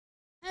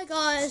Hey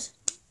guys,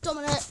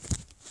 Dominic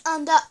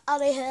and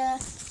Ali here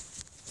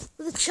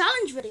with a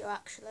challenge video.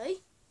 Actually,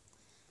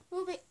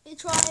 we'll be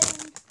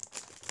trying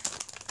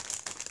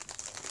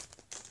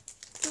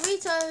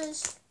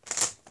Doritos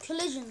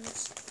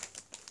Collisions,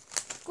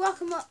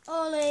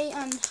 Guacamole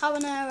and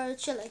Habanero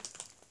Chilli.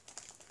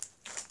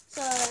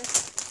 So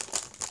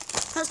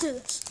let's do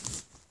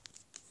this.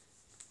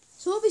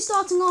 So we'll be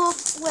starting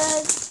off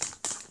with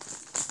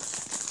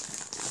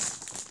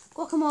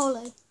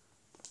guacamole.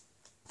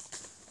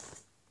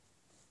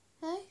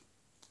 Okay,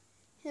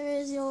 here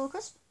is your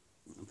crisp.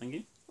 Thank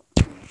you.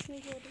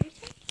 Here's your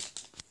Dorito.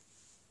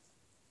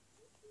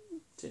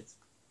 Cheers.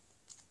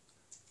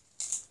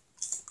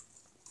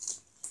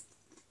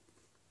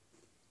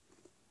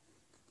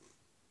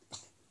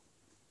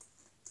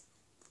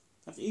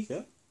 Have to eat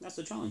it. That's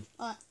the challenge.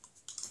 Alright.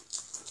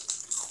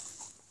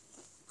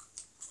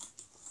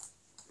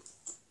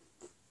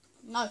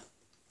 No.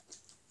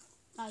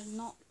 That is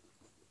not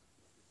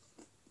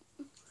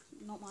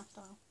my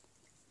style.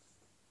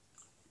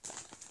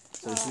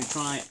 So should we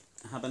try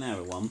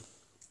habanero one,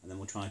 and then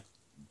we'll try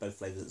both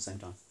flavours at the same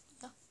time?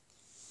 Yeah.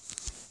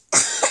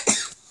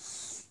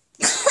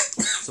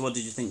 So what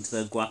did you think to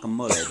the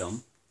guacamole,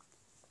 Dom?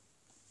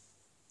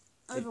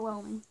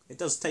 Overwhelming. It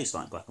does taste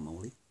like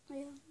guacamole.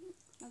 Yeah.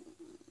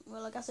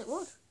 Well, I guess it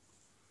would.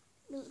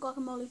 It's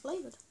guacamole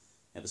flavoured.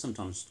 Yeah, but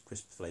sometimes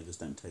crisp flavours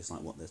don't taste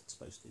like what they're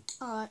supposed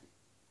to. Alright.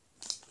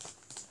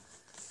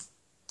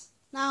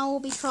 Now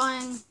we'll be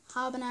trying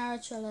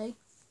habanero chili.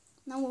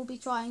 Now we'll be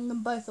trying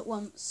them both at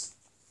once.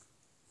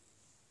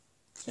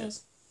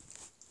 Cheers.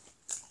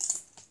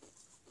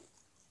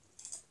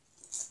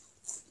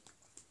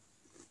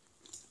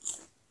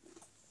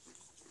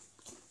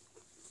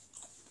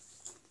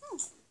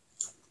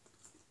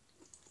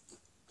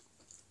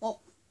 Oh.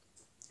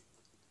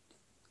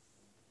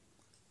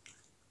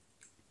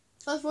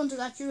 First one to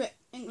get you it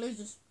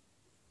loses.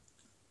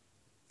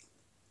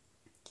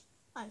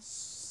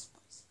 That's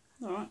spicy.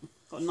 Alright,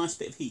 got a nice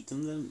bit of heat to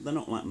them. They're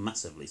not like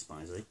massively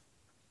spicy.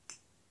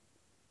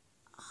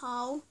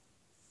 How?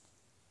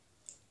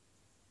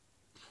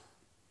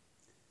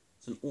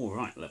 It's an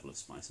alright level of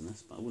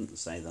spiciness, but I wouldn't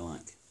say they're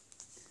like,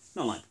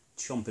 not like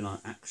chomping on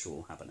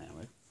actual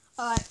habanero.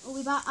 Alright, we'll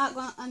be back at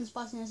and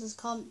spiciness has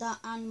calmed down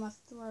and my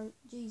throat.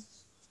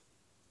 Jesus.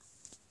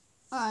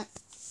 Alright.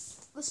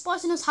 The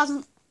spiciness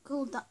hasn't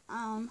cooled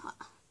down.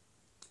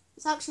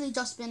 It's actually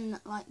just been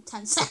like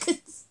 10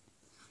 seconds.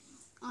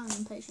 I'm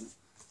impatient.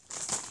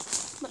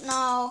 But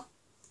now,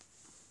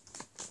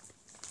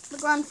 the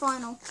grand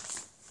final.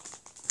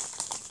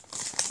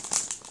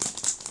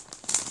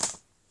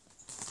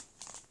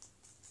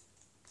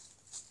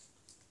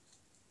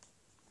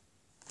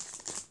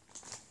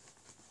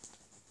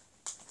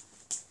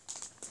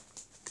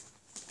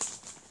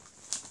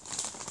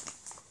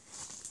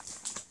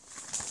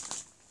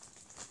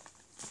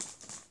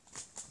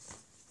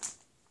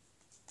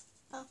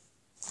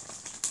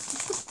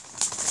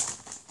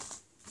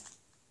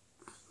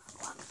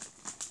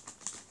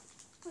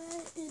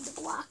 Where is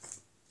the guac?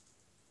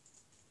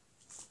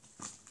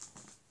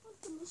 Oh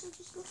goodness, I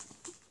just got...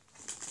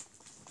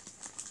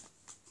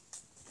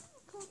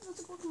 Oh,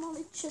 that's a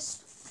guacamole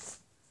chest.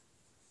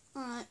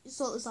 Alright, you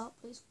sort this out,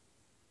 please.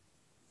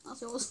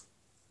 That's yours.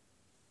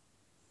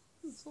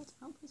 Sort it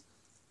out, please.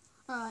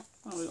 Alright.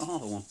 Oh, we got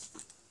half of one.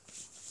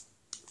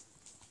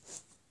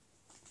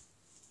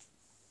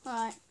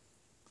 Alright.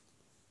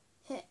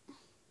 Hit.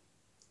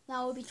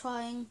 Now we'll be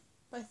trying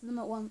both of them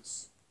at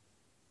once.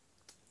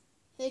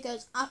 Here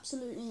goes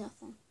absolutely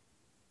nothing.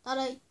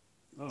 Daddy,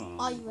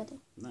 are you ready?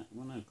 No,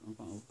 well, no, I'm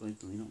quite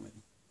blatantly not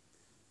ready.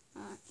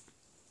 Alright.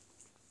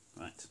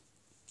 Right.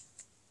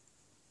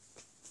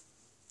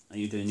 Are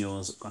you doing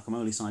yours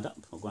guacamole side up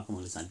or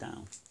guacamole side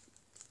down?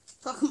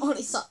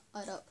 Guacamole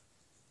side up.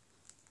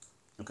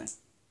 Okay.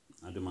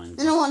 I'll do mine.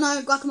 You know what?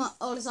 No,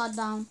 guacamole side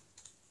down.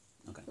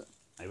 Okay.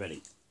 Are you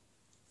ready?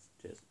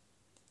 Cheers.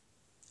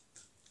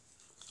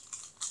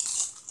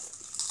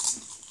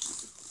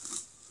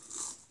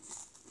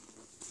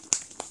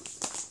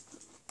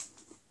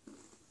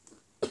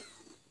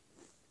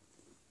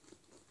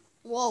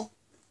 Whoa.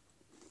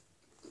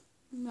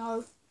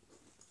 No.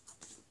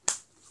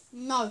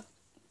 No.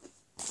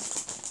 I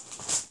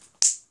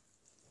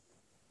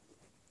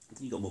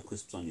think you got more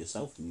crisps on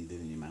yourself than you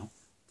did in your mouth.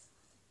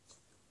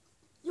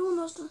 You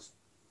want those?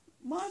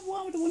 Why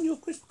would I want your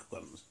crisp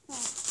crumbs? Oh.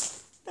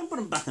 Don't put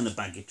them back in the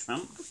bag, you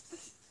tramp.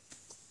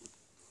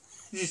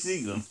 Did you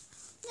see them?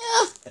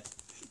 Yeah.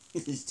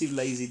 He's too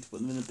lazy to put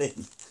them in the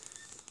bin.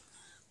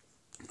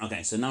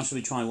 Okay, so now should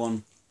we try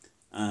one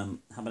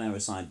habanero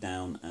side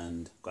down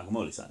and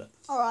guacamole side up?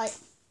 Alright.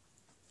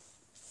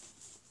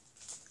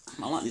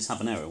 I like these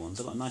habanero ones.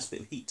 They've got a nice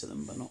bit of heat to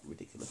them, but not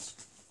ridiculous.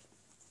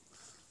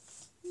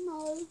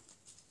 No.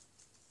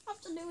 I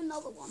have to do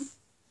another one.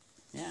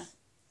 Yeah.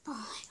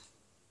 Alright.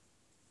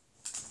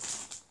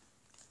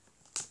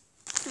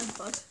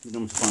 Bug. You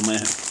don't want to find my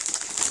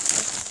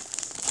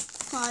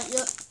Right,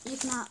 you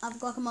can have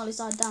guacamole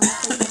side down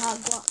because you had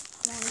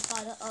guacamole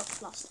side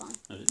up last time.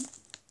 I didn't.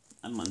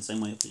 I had mine the same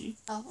way up as you.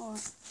 Oh,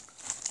 alright.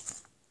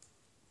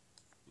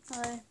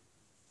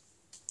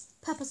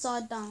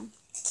 upside down.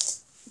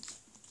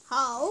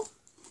 How?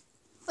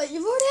 Wait,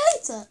 you've already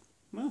ate it?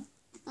 Well.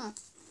 Oh.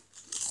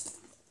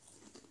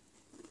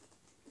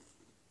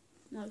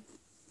 No.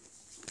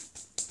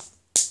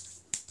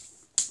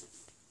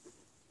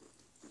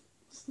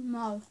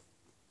 No.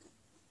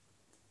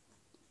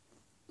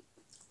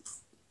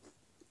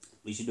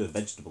 We should do a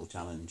vegetable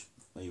challenge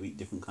where you eat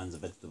different kinds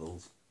of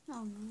vegetables.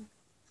 Oh no.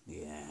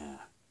 Yeah.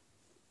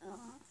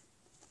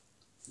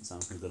 That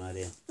sounds like a good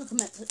idea. We'll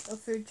commit to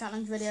food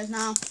challenge videos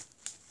now.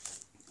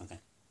 Okay.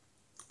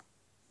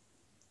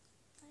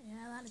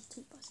 Yeah, that is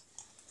too spicy.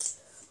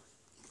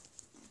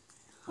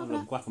 What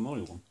about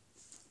guacamole one?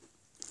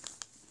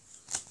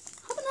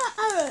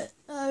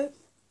 Habanero.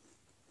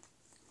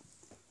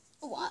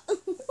 What?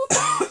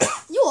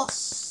 You are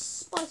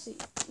spicy.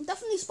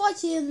 Definitely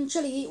spicier than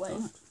Chili Heatwave.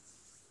 Right.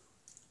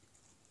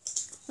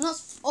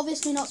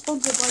 Obviously not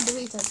sponsored by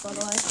Doritos, by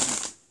the way.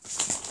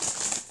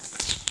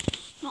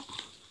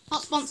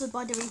 Not sponsored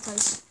by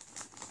Doritos.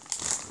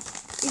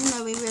 Even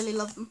though we really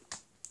love them.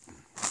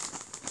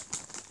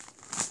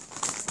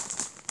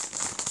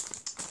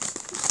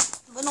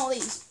 But not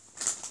these.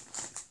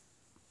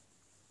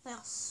 They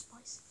are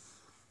spicy.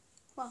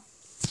 Well,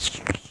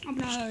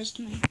 habaneros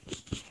to me.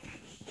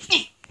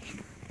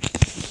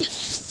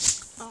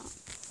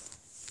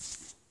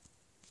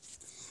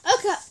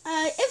 Okay,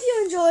 if you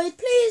enjoyed,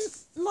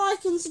 please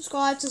like and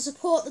subscribe to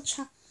support the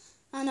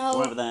channel.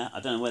 Or over there. I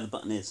don't know where the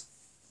button is.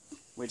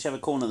 Whichever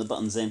corner the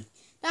button's in.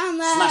 Down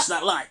there. Smash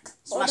that like.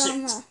 Or Smash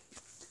down it. there.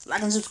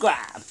 Like and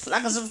subscribe.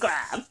 Like and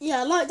subscribe.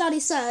 Yeah, like Daddy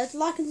said,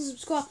 like and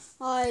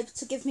subscribe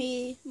to give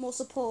me more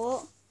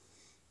support.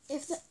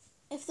 If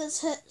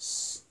this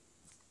hits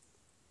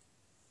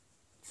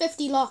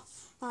 50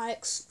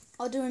 likes,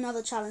 I'll do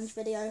another challenge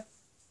video.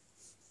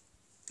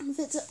 And if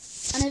it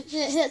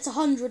hits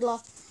 100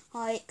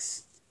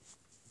 likes,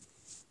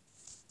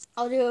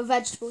 I'll do a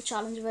vegetable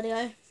challenge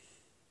video.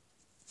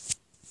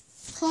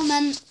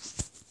 Comment,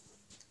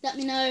 let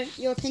me know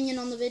your opinion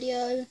on the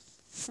video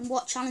and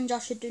what challenge I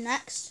should do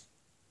next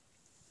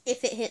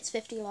if it hits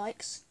 50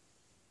 likes.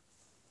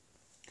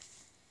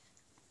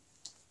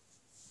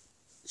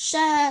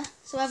 Share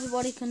so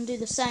everybody can do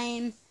the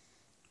same.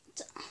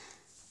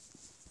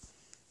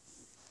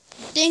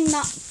 Ding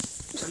that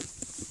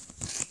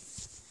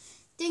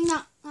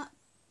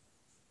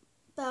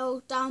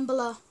bell down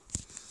below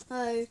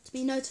to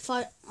be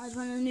notified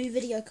when a new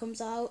video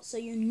comes out, so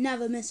you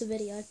never miss a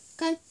video.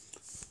 Okay?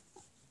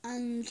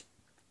 And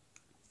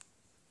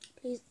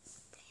please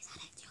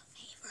add it to your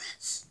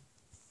favourites.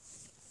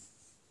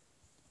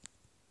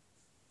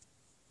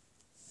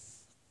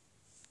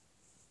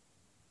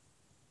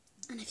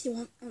 And if you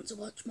want to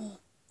watch more,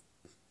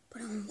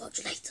 put it on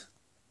watch later.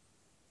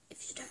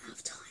 If you don't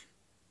have time.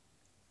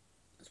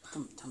 As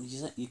well. Tommy,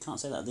 you can't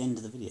say that at the end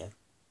of the video.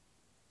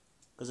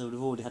 Because they would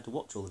have already had to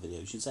watch all the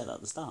videos. You should say that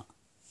at the start.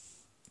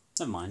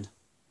 Never mind.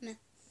 No.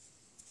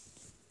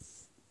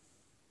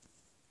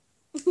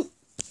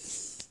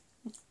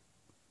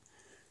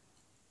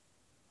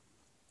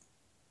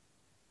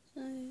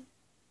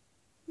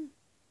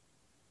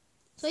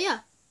 So yeah.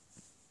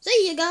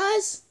 See you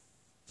guys.